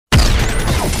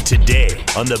Today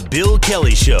on The Bill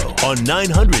Kelly Show on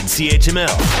 900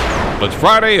 CHML. It's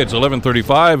Friday, it's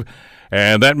 11:35,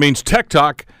 and that means Tech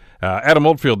Talk. Adam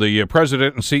Oldfield, the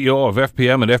president and CEO of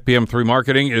FPM and FPM3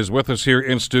 Marketing, is with us here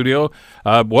in studio.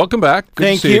 Welcome back. Good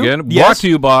Thank to see you you. again. Yes. Brought to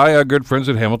you by our good friends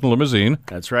at Hamilton Limousine.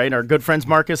 That's right. Our good friends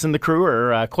Marcus and the crew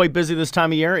are quite busy this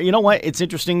time of year. You know what? It's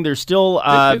interesting. There's still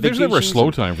There's never a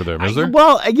slow time for them, is there?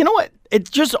 Well, you know what? It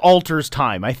just alters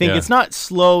time. I think Yeah. it's not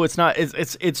slow. It's not.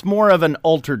 It's more of an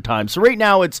altered time. So right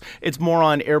now it's more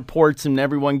on airports and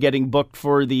everyone getting booked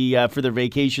for their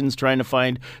vacations, trying to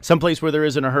find someplace where there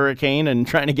isn't a hurricane and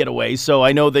trying to get away. So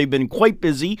I know they've been quite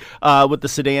busy with the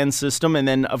sedan system, and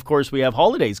then of course we have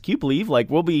holidays. Can you believe? Like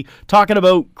we'll be talking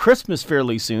about Christmas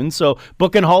fairly soon. So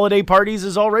booking holiday parties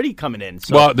is already coming in.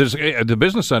 So. Well, there's the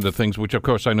business end of things, which of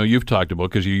course I know you've talked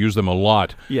about because you use them a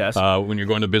lot. Yes. When you're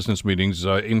going to business meetings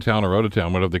in town or out of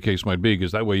town, whatever the case might be,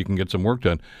 because that way you can get some work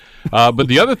done. But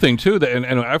the other thing too, and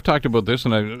I've talked about this,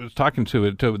 and I was talking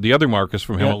to the other Marcus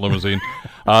from Hamilton Limousine,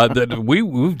 that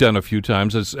we've done a few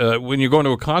times is when you're going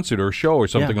to a concert or a show or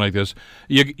something like this,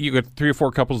 you get 3 or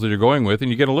 4 couples that you're going with, and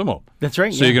you get a limo. That's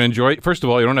right. So you can enjoy it. First of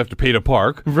all, you don't have to pay to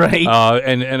park. Right.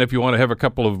 And if you want to have a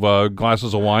couple of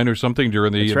glasses of wine or something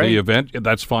during the event,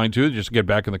 that's fine too. Just get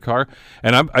back in the car.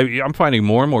 And I'm finding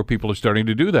more and more people are starting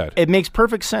to do that. It makes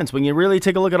perfect sense when you really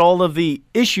take a look at all of the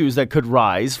issues that could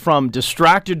rise from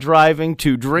distracted driving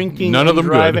to drinking. None of them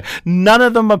driving. good. None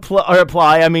of them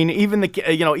apply. I mean, even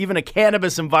even a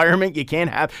cannabis environment, you can't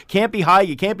be high.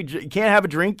 You can't have a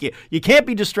drink. You can't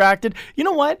be distracted. You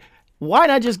know what? Why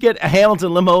not just get a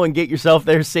Hamilton limo and get yourself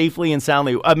there safely and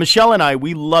soundly? Michelle and I,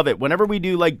 we love it. Whenever we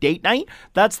do like date night,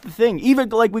 that's the thing. Even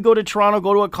like we go to Toronto,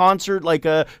 go to a concert, like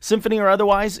a symphony or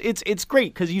otherwise, it's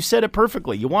great because you said it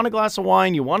perfectly. You want a glass of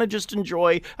wine, you want to just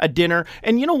enjoy a dinner,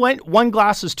 and you know what? One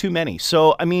glass is too many.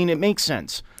 So, I mean, it makes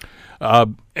sense.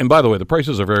 And by the way, the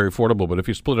prices are very affordable, but if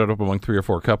you split it up among 3 or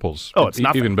 4 couples, it's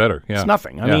nothing. Even better. Yeah. It's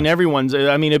nothing. I mean,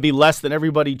 it'd be less than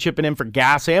everybody chipping in for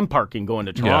gas and parking going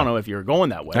to Toronto if you're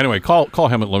going that way. Anyway, call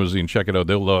Hamilton Limousine, check it out.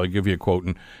 They'll give you a quote,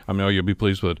 and I know you'll be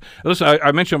pleased with it. Listen,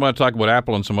 I mentioned I want to talk about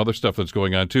Apple and some other stuff that's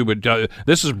going on too, but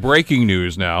this is breaking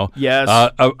news now. Yes.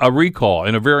 A recall,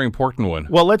 and a very important one.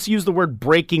 Well, let's use the word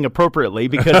breaking appropriately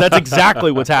because that's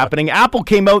exactly what's happening. Apple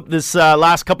came out this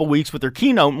last couple weeks with their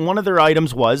keynote, and one of their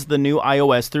items was the new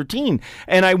iOS 13.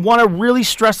 And I want to really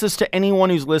stress this to anyone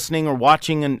who's listening or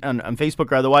watching on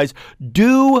Facebook or otherwise.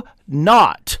 Do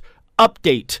not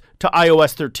update to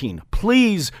iOS 13.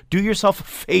 Please do yourself a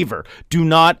favor. Do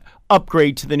not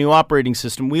upgrade to the new operating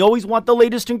system. We always want the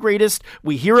latest and greatest.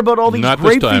 We hear about all these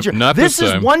great features. This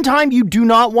is one time you do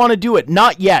not want to do it.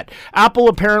 Not yet. Apple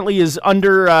apparently is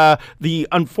under the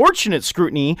unfortunate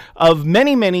scrutiny of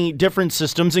many, many different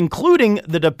systems, including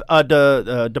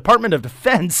the Department of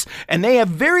Defense, and they have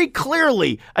very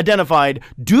clearly identified,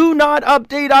 do not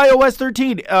update iOS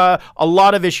 13. A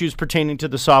lot of issues pertaining to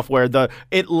the software.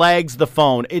 It lags the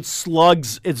phone. It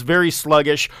slugs. It's very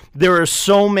sluggish. There are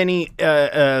so many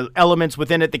elements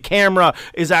within it. The camera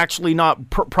is actually not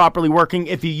properly working.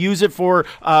 If you use it for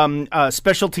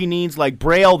specialty needs like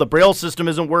Braille, the Braille system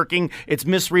isn't working. It's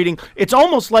misreading. It's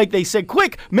almost like they said,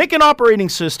 quick, make an operating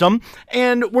system,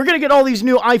 and we're going to get all these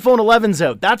new iPhone 11s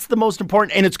out. That's the most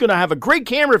important, and it's going to have a great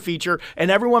camera feature,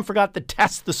 and everyone forgot to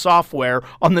test the software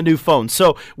on the new phone.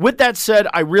 So with that said,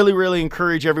 I really, really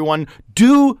encourage everyone,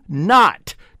 do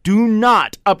not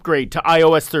upgrade to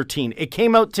iOS 13. It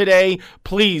came out today.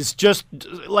 Please just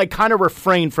kind of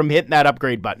refrain from hitting that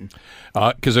upgrade button.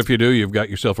 Because if you do, you've got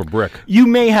yourself a brick. You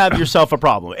may have yourself a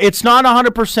problem. It's not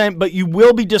 100%, but you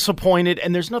will be disappointed,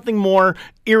 and there's nothing more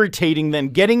irritating than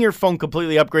getting your phone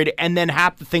completely upgraded and then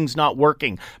half the things not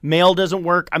working. Mail doesn't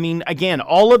work. I mean, again,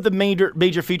 all of the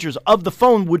major features of the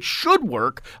phone, which should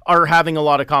work, are having a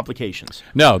lot of complications.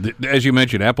 Now, as you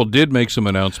mentioned, Apple did make some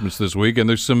announcements this week, and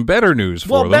there's some better news for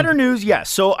them. Well, better news, yes.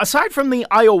 So aside from the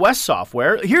iOS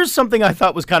software, here's something I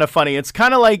thought was kind of funny. It's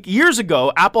kind of like years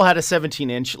ago, Apple had a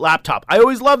 17-inch laptop. I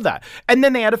always loved that. And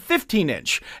then they had a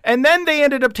 15-inch. And then they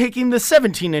ended up taking the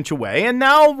 17-inch away. And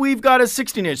now we've got a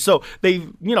 16-inch. So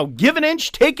they've, give an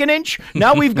inch, take an inch.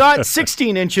 Now we've got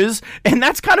 16 inches. And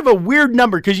that's kind of a weird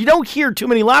number because you don't hear too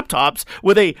many laptops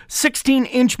with a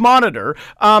 16-inch monitor.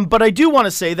 But I do want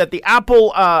to say that the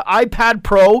Apple iPad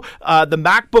Pro, the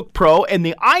MacBook Pro, and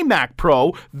the iMac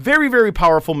Pro very, very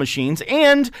powerful machines.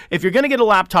 And if you're going to get a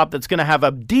laptop that's going to have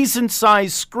a decent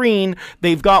sized screen,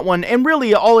 they've got one. And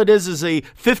really, all it is a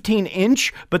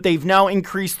 15-inch, but they've now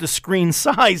increased the screen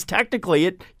size. Technically,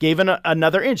 it gave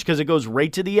another inch because it goes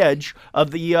right to the edge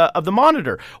of the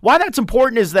monitor. Why that's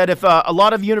important is that if a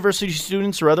lot of university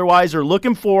students or otherwise are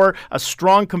looking for a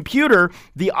strong computer,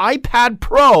 the iPad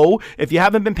Pro, if you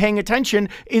haven't been paying attention,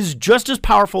 is just as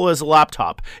powerful as a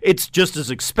laptop. It's just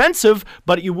as expensive,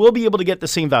 but you will be able to get the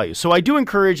same value. So I do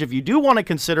encourage, if you do want to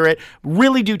consider it,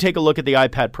 really do take a look at the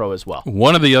iPad Pro as well.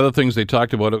 One of the other things they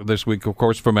talked about this week, of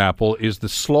course, from Apple is the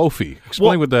Slow-Fi.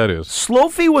 Explain what that is.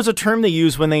 Slow-Fi was a term they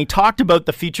used when they talked about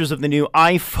the features of the new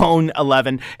iPhone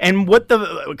 11, and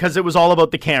because it was all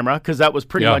about the camera, because that was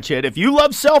pretty much it. If you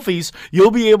love selfies,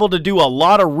 you'll be able to do a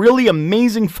lot of really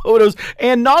amazing photos,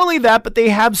 and not only that, but they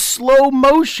have slow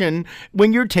motion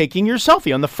when you're taking your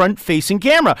selfie on the front-facing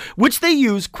camera, which they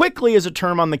use quickly as a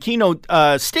term on the keynote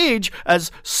stage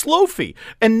as Slow-Fi.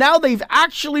 And now they've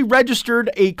actually registered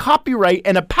a copyright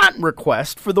and a patent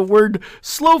request for the word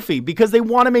Slow-Fi because they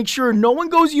want to make sure no one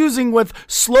goes using with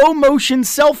slow motion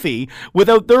selfie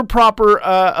without their proper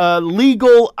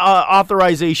legal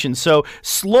authorization. So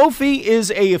Slow-Fi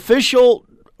is a official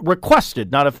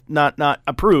requested, not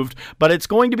approved, but it's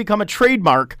going to become a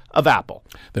trademark of Apple.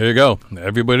 There you go.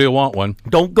 Everybody will want one.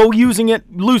 Don't go using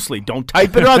it loosely. Don't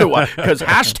type it otherwise, because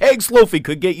hashtag Slow-Fi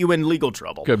could get you in legal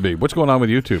trouble. Could be. What's going on with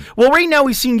YouTube? Well, right now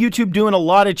we've seen YouTube doing a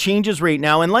lot of changes right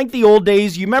now, and like the old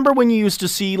days, you remember when you used to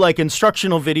see like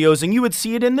instructional videos, and you would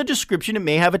see it in the description. It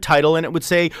may have a title, and it would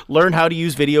say, learn how to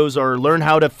use videos, or learn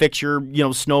how to fix your,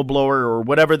 snowblower, or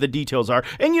whatever the details are.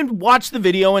 And you'd watch the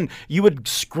video, and you would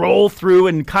scroll through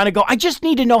and kind of go, I just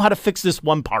need to know how to fix this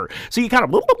one part. So you kind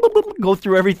of go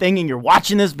through everything, and you're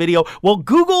watching this video. Well,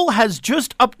 Google has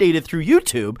just updated through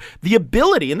YouTube the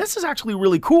ability, and this is actually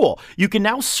really cool. You can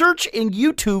now search in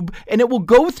YouTube, and it will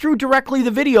go through directly the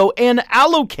video and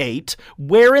allocate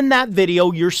where in that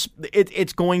video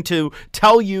it's going to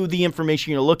tell you the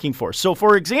information you're looking for. So,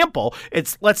 for example,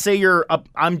 let's say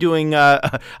I'm doing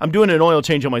an oil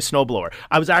change on my snowblower.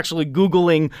 I was actually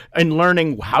Googling and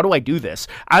learning, how do I do this?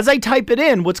 As I type it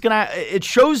in, it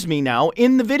shows me now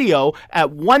in the video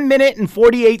at 1 minute and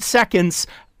 48 seconds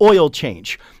oil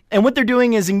change. And what they're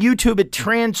doing is in YouTube, it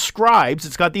transcribes.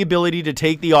 It's got the ability to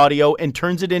take the audio and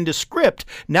turns it into script.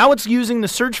 Now it's using the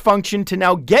search function to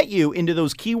now get you into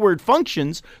those keyword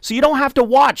functions, so you don't have to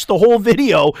watch the whole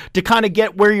video to kind of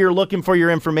get where you're looking for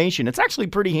your information. It's actually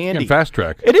pretty handy. You can fast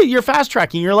track. It is. You're fast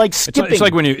tracking. You're like skipping. It's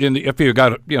like when if you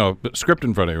got script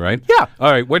in front of you, right? Yeah.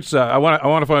 All right. I want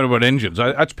to find out about engines.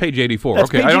 That's page 84. That's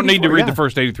okay. page I don't 84, need to read the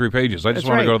first 83 pages. I just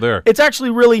want to go there. It's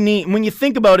actually really neat. And when you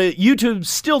think about it, YouTube's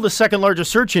still the second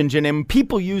largest search engine, and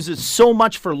people use it so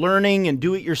much for learning and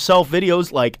do-it-yourself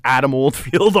videos like Adam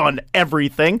Oldfield on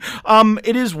everything.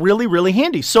 It is really, really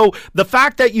handy. So the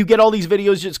fact that you get all these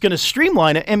videos, it's going to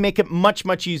streamline it and make it much,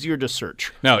 much easier to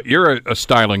search. Now, you're a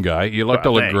styling guy. You like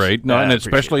to look great, and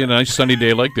especially a nice sunny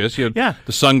day like this. You have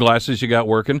the sunglasses you got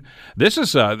working. This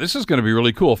is going to be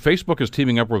really cool. Facebook is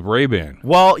teaming up with Ray-Ban.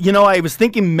 Well, I was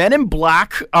thinking Men in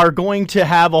Black are going to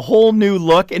have a whole new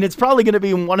look, and it's probably going to be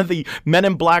in one of the Men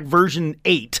in Black version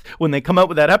 8 when they come out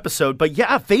with that episode. But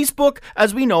yeah, Facebook,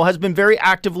 as we know, has been very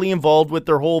actively involved with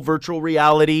their whole virtual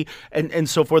reality and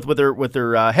so forth with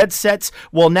their headsets.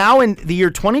 Well, now in the year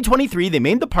 2023, they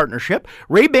made the partnership.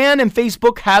 Ray-Ban and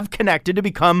Facebook have connected to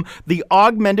become the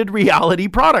augmented reality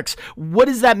products. What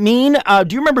does that mean?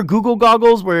 Do you remember Google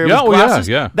goggles where it was glasses?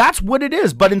 Yeah. That's what it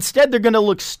is. But instead, they're going to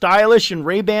look stylish, and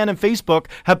Ray-Ban and Facebook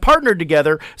have partnered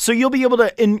together, so you'll be able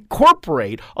to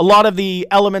incorporate a lot of the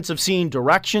elements of seeing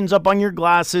directions up on your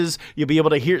glasses. You'll be able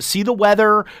to see the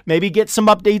weather, maybe get some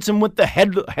updates on what the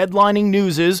headlining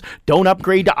news is. Don't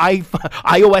upgrade to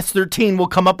iOS 13 will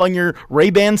come up on your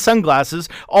Ray-Ban sunglasses.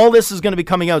 All this is going to be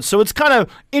coming out. So it's kind of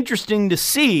interesting to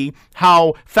see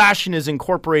how fashion is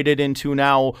incorporated into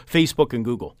now Facebook and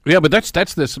Google. Yeah, but that's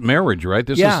this marriage, right?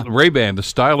 This is Ray-Ban, the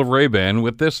style of Ray-Ban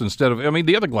with this instead of,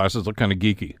 the other glasses look kind of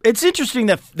geeky. It's interesting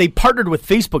that they partnered with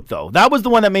Facebook, though. That was the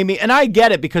one that made me, and I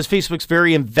get it because Facebook's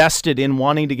very invested in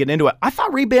wanting to get into it. I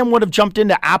thought Ray-Ban would have jumped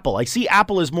into Apple. I see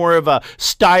Apple as more of a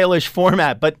stylish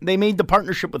format, but they made the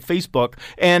partnership with Facebook,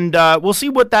 and we'll see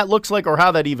what that looks like or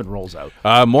how that even rolls out.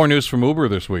 More news from Uber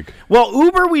this week. Well,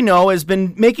 Uber, we know, has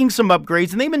been making some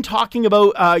upgrades, and they've been talking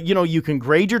about, you can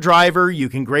grade your driver, you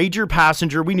can grade your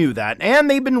passenger. We knew that. And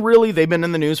they've been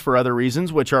in the news for other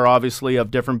reasons, which are obviously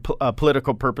of different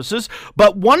political purposes.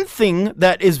 But one thing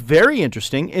that is very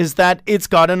interesting is that it's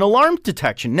got an alarm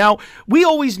detection. Now, we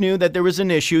always knew that there was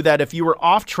an issue that if you were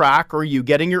off track, or you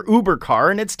get in your Uber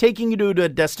car and it's taking you to a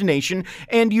destination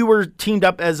and you were teamed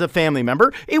up as a family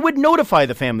member, it would notify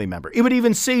the family member. It would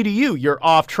even say to you, you're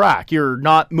off track. You're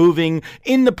not moving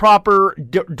in the proper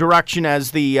direction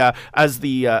as the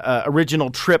original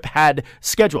trip had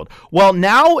scheduled. Well,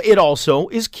 now it also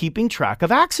is keeping track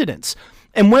of accidents.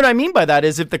 And what I mean by that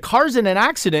is if the car's in an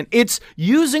accident, it's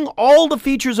using all the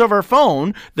features of our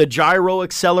phone, the gyro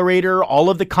accelerator, all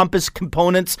of the compass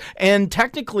components. And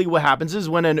technically what happens is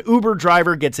when an Uber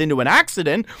driver gets into an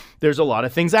accident, there's a lot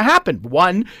of things that happen.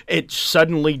 One, it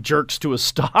suddenly jerks to a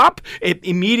stop. It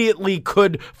immediately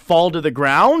could fall to the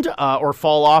ground or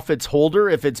fall off its holder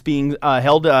if it's being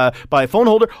held by a phone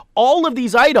holder. All of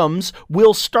these items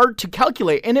will start to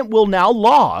calculate, and it will now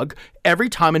log every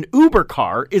time an Uber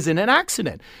car is in an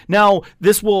accident. Now,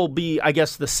 this will be, I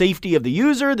guess, the safety of the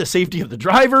user, the safety of the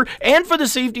driver, and for the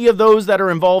safety of those that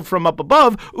are involved from up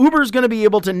above. Uber is going to be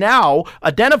able to now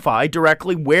identify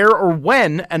directly where or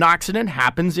when an accident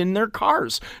happens in their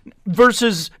cars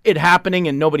versus it happening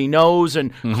and nobody knows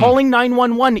and calling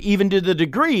 911 even to the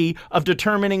degree of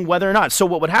determining whether or not. So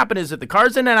what would happen is that the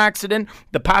car's in an accident,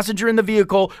 the passenger in the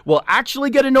vehicle will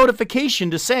actually get a notification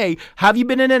to say, have you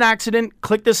been in an accident?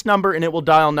 Click this number and it will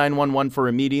dial 911 for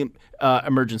immediate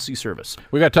emergency service.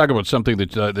 We got to talk about something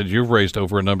that you've raised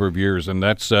over a number of years, and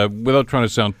that's, without trying to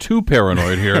sound too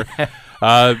paranoid here,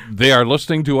 they are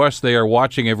listening to us. They are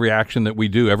watching every action that we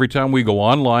do. Every time we go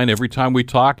online, every time we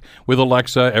talk with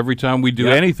Alexa, every time we do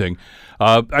anything.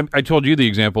 I told you the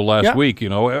example last week.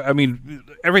 I mean,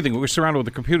 everything. We're surrounded with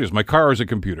the computers. My car is a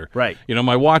computer. Right.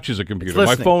 My watch is a computer.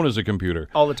 My phone is a computer.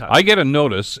 All the time. I get a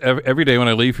notice every day when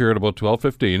I leave here at about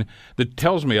 12:15 that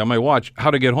tells me on my watch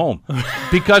how to get home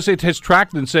because it has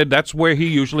tracked and said that's where he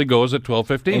usually goes at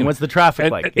 12:15. And what's the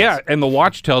traffic like? Yeah, and the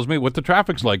watch tells me what the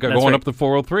traffic's like going up the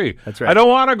 403. That's right. I don't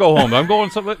want to go home. I'm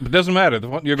going somewhere. It doesn't matter.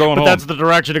 You're going home. That's the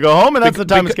direction to go home, and that's the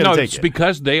time it's going to take it's you.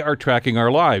 because they are tracking our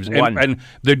lives. And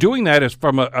they're doing that as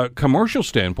from a commercial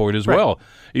standpoint as well.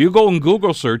 You go and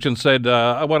Google search and said,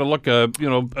 I want to look,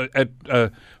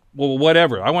 at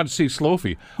whatever. I want to see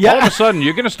Slofi. Yeah. All of a sudden,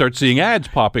 you're going to start seeing ads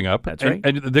popping up. That's right.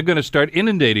 And they're going to start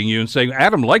inundating you and saying,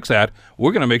 Adam likes that.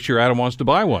 We're going to make sure Adam wants to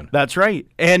buy one. That's right.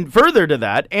 And further to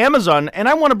that, Amazon, and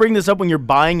I want to bring this up when you're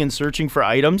buying and searching for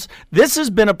items, this has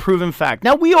been a proven fact.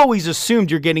 Now, we always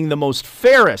assumed you're getting the most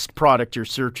fairest product you're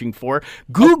searching for.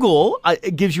 Google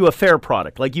gives you a fair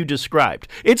product, like you described.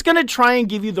 It's going to try and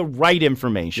give you the right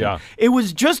information. Yeah. It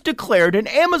was just declared, and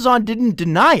Amazon didn't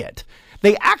deny it.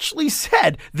 They actually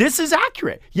said this is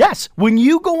accurate. Yes, when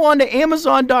you go on to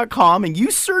Amazon.com and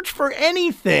you search for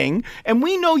anything, and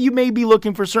we know you may be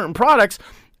looking for certain products,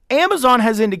 Amazon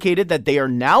has indicated that they are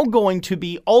now going to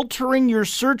be altering your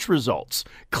search results,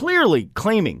 clearly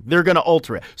claiming they're going to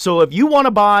alter it. So if you want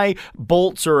to buy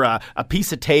bolts or a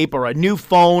piece of tape or a new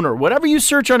phone or whatever you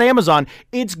search on Amazon,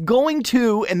 it's going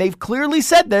to, and they've clearly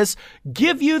said this,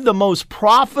 give you the most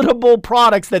profitable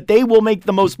products that they will make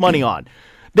the most money on.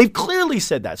 They've clearly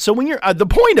said that. So when you're the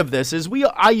point of this is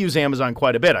I use Amazon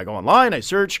quite a bit. I go online, I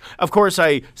search. Of course,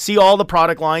 I see all the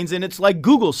product lines, and it's like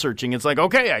Google searching. It's like,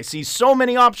 okay, I see so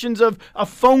many options of a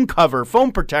phone cover,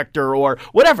 phone protector, or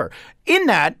whatever. In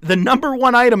that, the number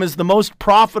one item is the most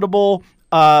profitable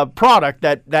product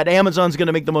that Amazon's going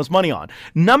to make the most money on.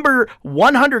 Number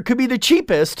 100 could be the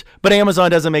cheapest, but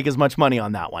Amazon doesn't make as much money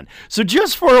on that one. So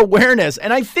just for awareness,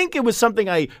 and I think it was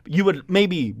something you would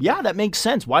maybe, that makes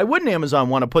sense. Why wouldn't Amazon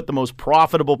want to put the most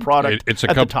profitable product at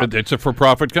the top? It's a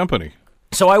for-profit company.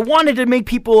 So I wanted to make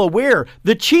people aware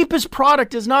the cheapest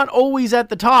product is not always at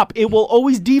the top. It will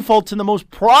always default to the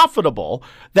most profitable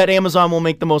that Amazon will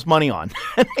make the most money on.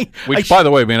 Which, by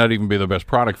the way, may not even be the best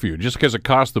product for you, just because it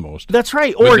costs the most. That's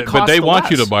right. But they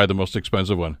want you to buy the most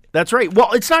expensive one. That's right.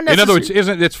 Well, it's not necessary. In other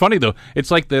words, it's funny, though.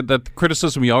 It's like the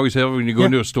criticism you always have when you go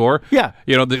into a store. Yeah.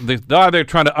 They're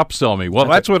trying to upsell me. Well,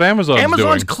 that's what Amazon's doing.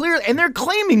 Amazon's clear, and they're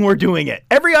claiming we're doing it.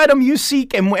 Every item you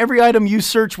seek and every item you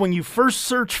search, when you first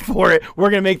search for it, we're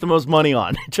going to make the most money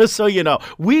on. Just so you know,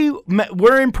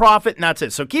 we're in profit, and that's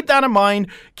it. So keep that in mind.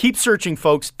 Keep searching,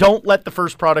 folks. Don't let the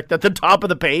first product at the top of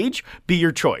the page be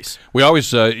your choice. We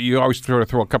always you always throw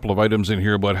a couple of items in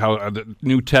here about how the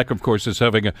new tech, of course, is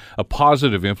having a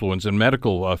positive influence in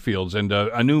medical fields, and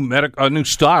a new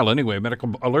style anyway,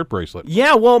 medical alert bracelet.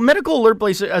 Yeah, well, medical alert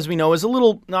bracelet, as we know, is a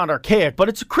little not archaic, but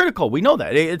it's critical. We know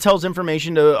that it tells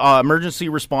information to emergency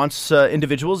response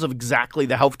individuals of exactly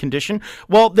the health condition.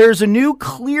 Well, there's a new new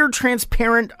clear,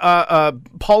 transparent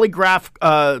polygraph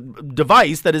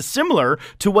device that is similar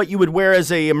to what you would wear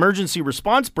as a emergency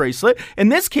response bracelet. In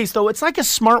this case, though, it's like a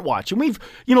smartwatch. And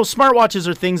smartwatches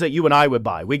are things that you and I would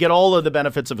buy. We get all of the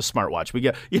benefits of a smartwatch. We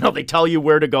get, they tell you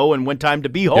where to go and when time to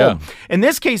be home. Yeah. In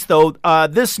this case, though,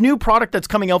 this new product that's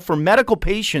coming out for medical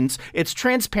patients, it's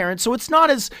transparent, so it's not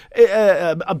as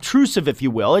obtrusive, if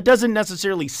you will. It doesn't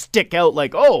necessarily stick out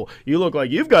like, oh, you look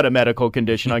like you've got a medical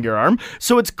condition on your arm.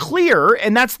 So it's clear,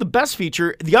 and that's the best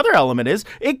feature. The other element is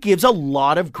it gives a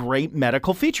lot of great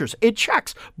medical features. It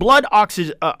checks blood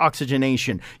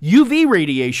oxygenation, UV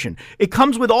radiation. It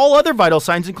comes with all other vital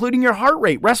signs, including your heart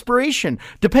rate, respiration,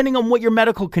 depending on what your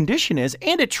medical condition is,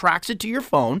 and it tracks it to your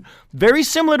phone. Very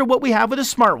similar to what we have with a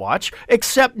smartwatch,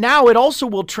 except now it also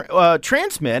will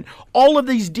transmit all of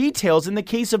these details in the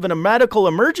case of a medical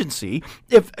emergency.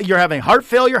 If you're having heart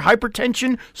failure,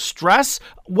 hypertension, stress,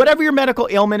 whatever your medical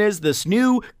ailment is, this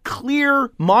new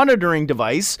clear monitoring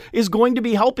device is going to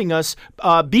be helping us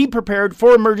be prepared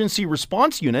for emergency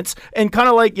response units. And kind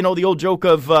of like, the old joke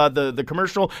of the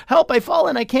commercial, help, I fall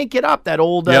and I can't get up, that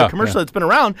old commercial that's been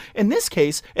around. In this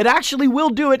case, it actually will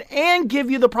do it and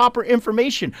give you the proper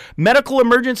information. Medical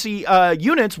emergency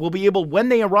units will be able, when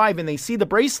they arrive and they see the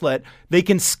bracelet, they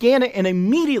can scan it and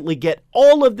immediately get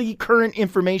all of the current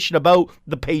information about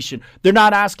the patient. They're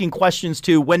not asking questions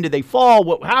to when did they fall,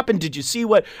 what happened, did you see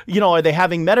what, are they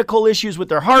having medical issues with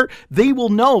their heart? They will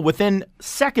know within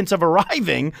seconds of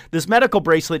arriving. This medical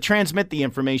bracelet transmit the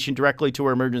information directly to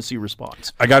our emergency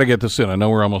response. I got to get this in. I know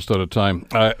we're almost out of time.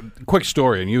 Quick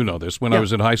story, and you know this. When I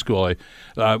was in high school,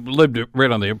 I lived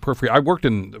right on the periphery. I worked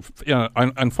on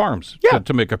farms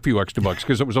to make a few extra bucks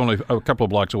because it was only a couple of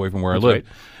blocks away from where I lived.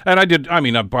 Right.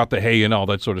 And I bought the hay and all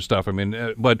that sort of stuff.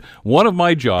 But one of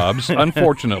my jobs,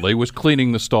 unfortunately, was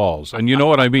cleaning the stalls. And you know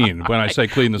what I mean when I say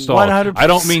clean the stalls. 100%. I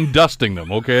don't mean dusting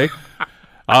them, okay?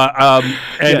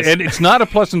 And it's not a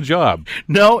pleasant job.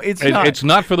 No, it's not. It's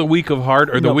not for the weak of heart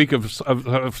or the weak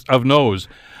of nose.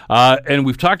 And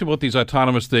we've talked about these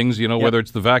autonomous things, whether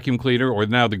it's the vacuum cleaner or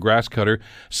now the grass cutter.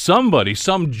 Somebody,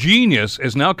 some genius,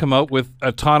 has now come out with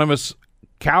autonomous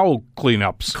cow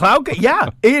cleanups.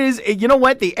 It is. You know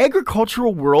what? The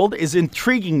agricultural world is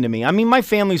intriguing to me. My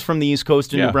family's from the East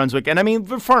Coast in New Brunswick, and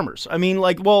they're farmers.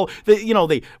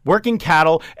 They work in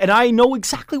cattle, and I know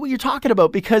exactly what you're talking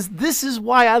about because this is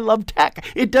why I love tech.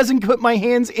 It doesn't put my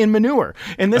hands in manure,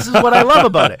 and this is what I love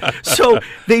about it. So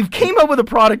they've came up with a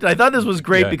product, and I thought this was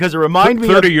great because it reminded me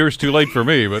 30 years too late for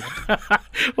me, but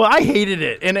well, I hated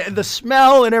it, and the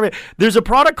smell and everything. There's a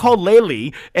product called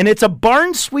Lely, and it's a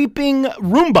barn sweeping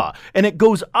Roomba, and it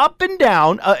goes up and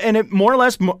down, and it more or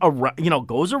less,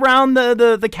 goes around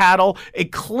the cattle.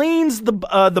 It cleans the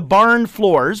barn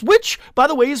floors, which, by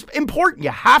the way, is important. You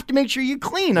have to make sure you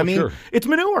clean. Sure. It's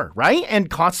manure, right? And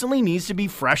constantly needs to be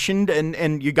freshened,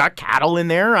 and you got cattle in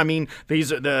there.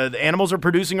 The animals are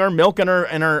producing our milk and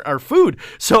our food.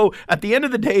 So at the end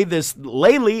of the day, this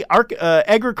Lely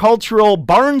agricultural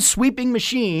barn sweeping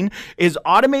machine is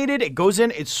automated. It goes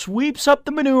in, it sweeps up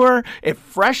the manure, it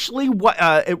freshly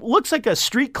it looks like a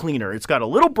street cleaner. It's got a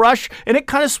little brush, and it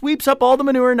kind of sweeps up all the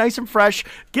manure nice and fresh,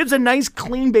 gives a nice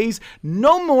clean base.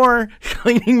 No more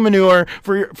cleaning manure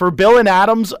for Bill and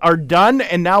Adams are done,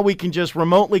 and now we can just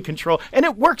remotely control. And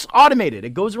it works automated.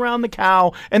 It goes around the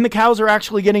cow, and the cows are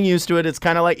actually getting used to it. It's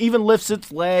kind of like even lifts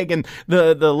its leg, and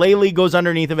the Lely goes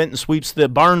underneath of it and sweeps the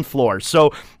barn floor.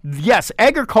 So, yes,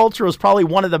 agriculture is probably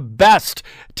one of the best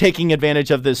taking advantage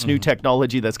of this new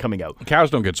technology that's coming out. Cows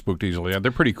don't get spooked easily.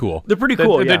 They're pretty cool. They're pretty cool.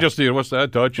 They just, what's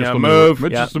that? Just the move.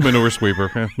 It's just the manure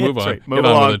sweeper. Move on. Right. Move Get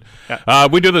along. on with it. Yeah.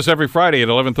 We do this every Friday at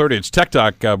 11:30. It's Tech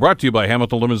Talk, brought to you by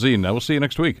Hamilton Limousine. We'll see you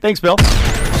next week. Thanks, Bill.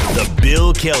 The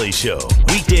Bill Kelly Show,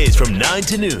 weekdays from 9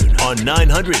 to noon on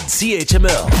 900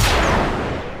 CHML.